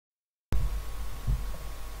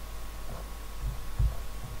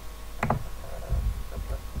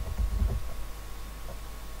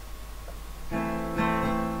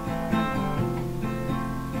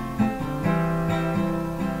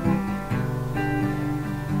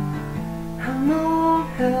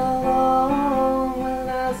How long will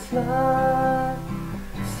I slide?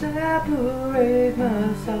 Separate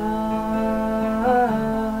my side.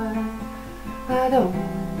 I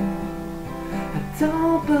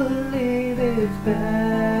don't believe it's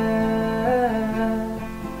bad.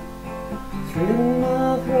 Slit in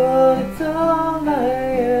my throat, it's all I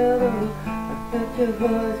ever. I bet your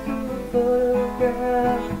voice through a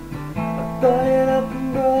photograph. I thought it up and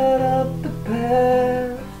brought up the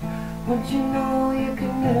past. Once you know you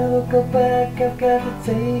can never go back, I've got to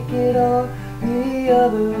take it on the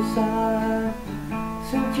other side.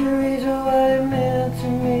 Centuries of what it meant to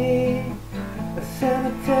me. A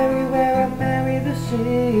cemetery where I marry the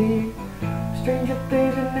sea. Stranger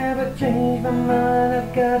things that never change my mind.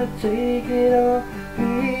 I've got to take it on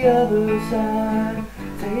the other side.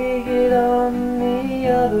 Take it on the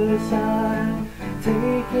other side.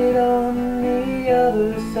 Take it on the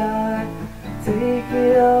other side. Take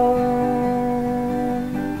it on.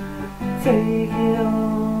 Take it on.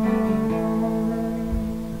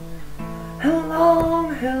 How long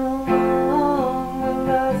will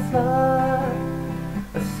I slide?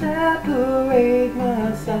 Separate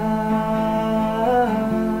my side.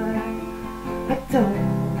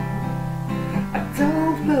 I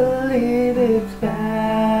don't believe it's bad.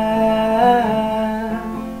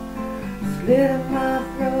 Slit in my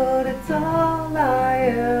throat, it's all I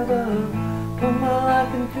ever. Put my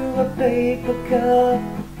life into a paper cup.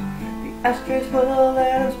 The ashtray's full of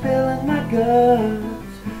letters spilling my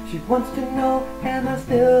guts. She wants to know, am I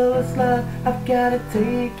still a slut? I've gotta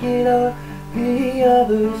take it on the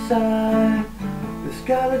other side. The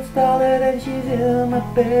scarlet starlet and she's in my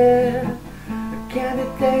bed. A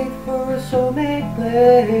candidate for a soulmate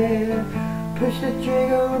blend. Push the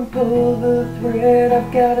trigger and pull the thread.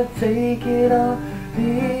 I've gotta take it on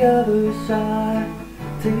the other side.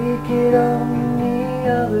 Take it on the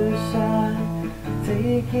other side.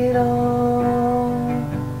 Take it on.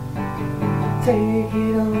 Take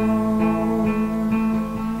it on.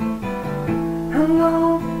 How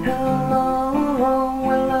long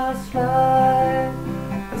will I slide?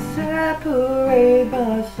 Separate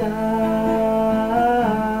my side.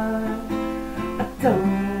 I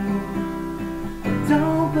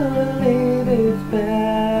don't believe it's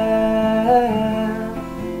bad.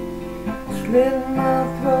 Slit in my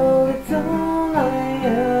throat, it's all I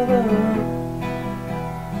ever.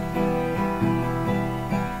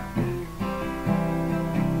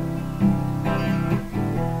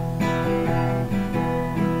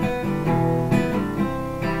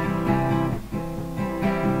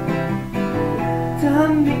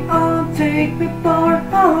 Turn me on, take me for a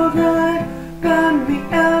hard ride. Burn me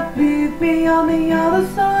out, leave me on the other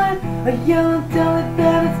side. I yell and tell it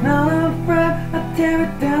that it's not a friend. I tear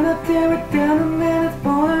it down, and then